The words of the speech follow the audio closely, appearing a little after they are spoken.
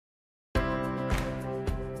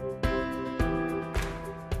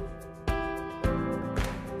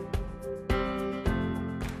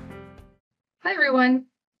Hi, everyone.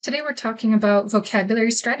 Today we're talking about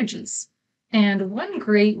vocabulary strategies. And one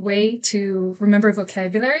great way to remember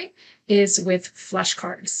vocabulary is with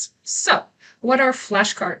flashcards. So, what are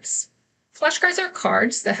flashcards? Flashcards are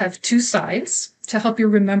cards that have two sides to help you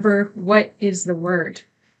remember what is the word.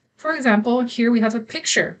 For example, here we have a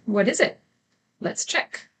picture. What is it? Let's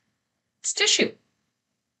check. It's tissue.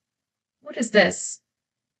 What is this?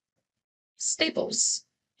 Staples.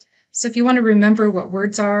 So if you want to remember what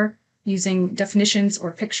words are using definitions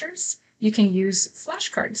or pictures, you can use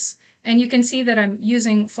flashcards. And you can see that I'm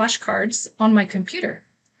using flashcards on my computer.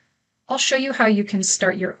 I'll show you how you can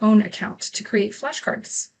start your own account to create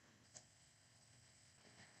flashcards.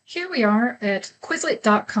 Here we are at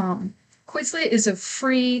Quizlet.com. Quizlet is a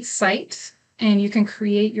free site, and you can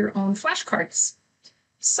create your own flashcards.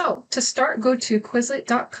 So to start, go to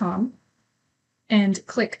Quizlet.com and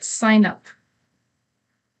click Sign Up.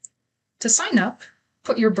 To sign up,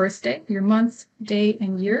 put your birthday, your month, day,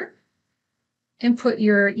 and year, input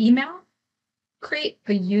your email, create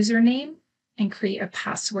a username, and create a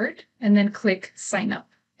password, and then click Sign Up.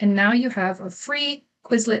 And now you have a free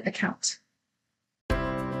Quizlet account.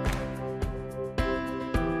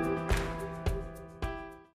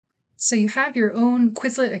 So you have your own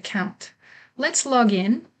Quizlet account. Let's log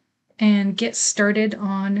in and get started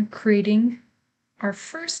on creating our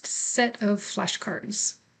first set of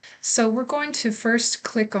flashcards. So we're going to first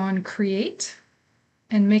click on Create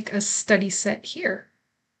and make a study set here.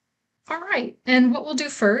 All right, and what we'll do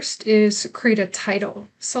first is create a title.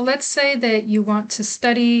 So let's say that you want to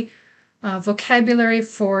study vocabulary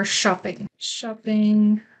for shopping.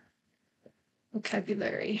 Shopping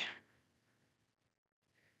vocabulary.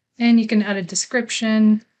 And you can add a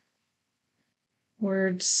description,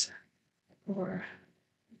 words for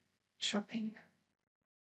shopping.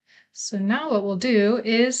 So now what we'll do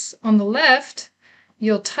is on the left,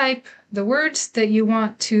 you'll type the words that you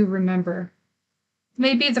want to remember.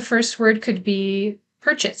 Maybe the first word could be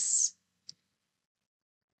purchase.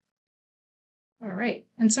 All right,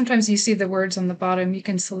 and sometimes you see the words on the bottom. You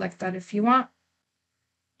can select that if you want.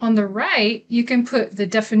 On the right, you can put the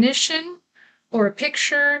definition or a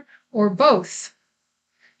picture or both.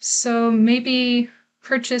 So maybe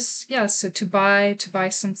purchase, yeah, so to buy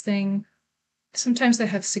something. Sometimes they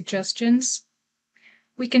have suggestions.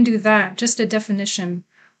 We can do that, just a definition,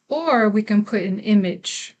 or we can put an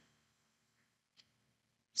image.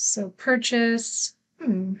 So purchase,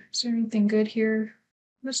 is there anything good here?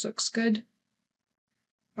 This looks good.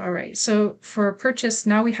 All right, so for purchase,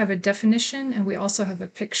 now we have a definition and we also have a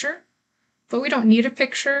picture, but we don't need a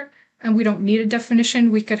picture and we don't need a definition.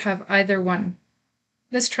 We could have either one.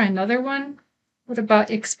 Let's try another one. What about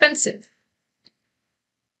expensive?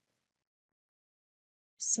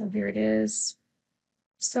 So here it is.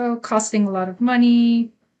 So costing a lot of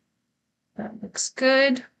money. That looks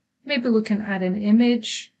good. Maybe we can add an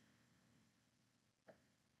image.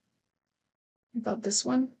 About this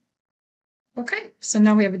one. Okay, so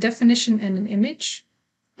now we have a definition and an image.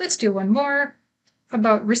 Let's do one more. How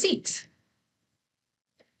about receipt?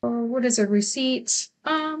 Or what is a receipt?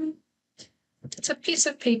 It's a piece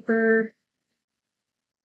of paper.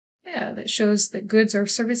 Yeah, that shows that goods or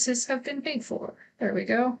services have been paid for. There we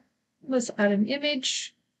go. Let's add an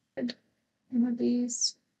image. One of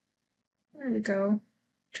these. There we go.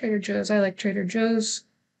 Trader Joe's. I like Trader Joe's.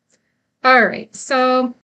 All right,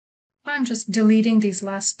 so I'm just deleting these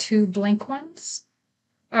last two blank ones.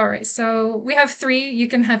 All right, so we have 3. You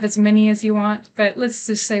can have as many as you want, but let's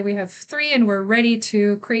just say we have 3 and we're ready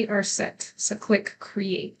to create our set. So click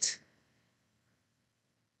Create.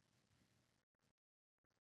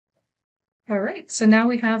 All right, so now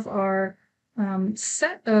we have our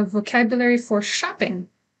set of vocabulary for shopping.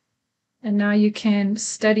 And now you can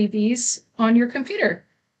study these on your computer.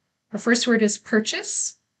 Our first word is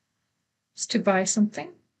purchase. It's to buy something.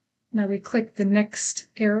 Now we click the next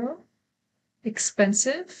arrow.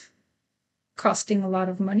 Expensive, costing a lot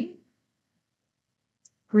of money.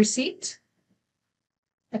 Receipt,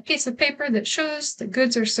 a piece of paper that shows that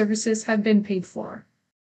goods or services have been paid for.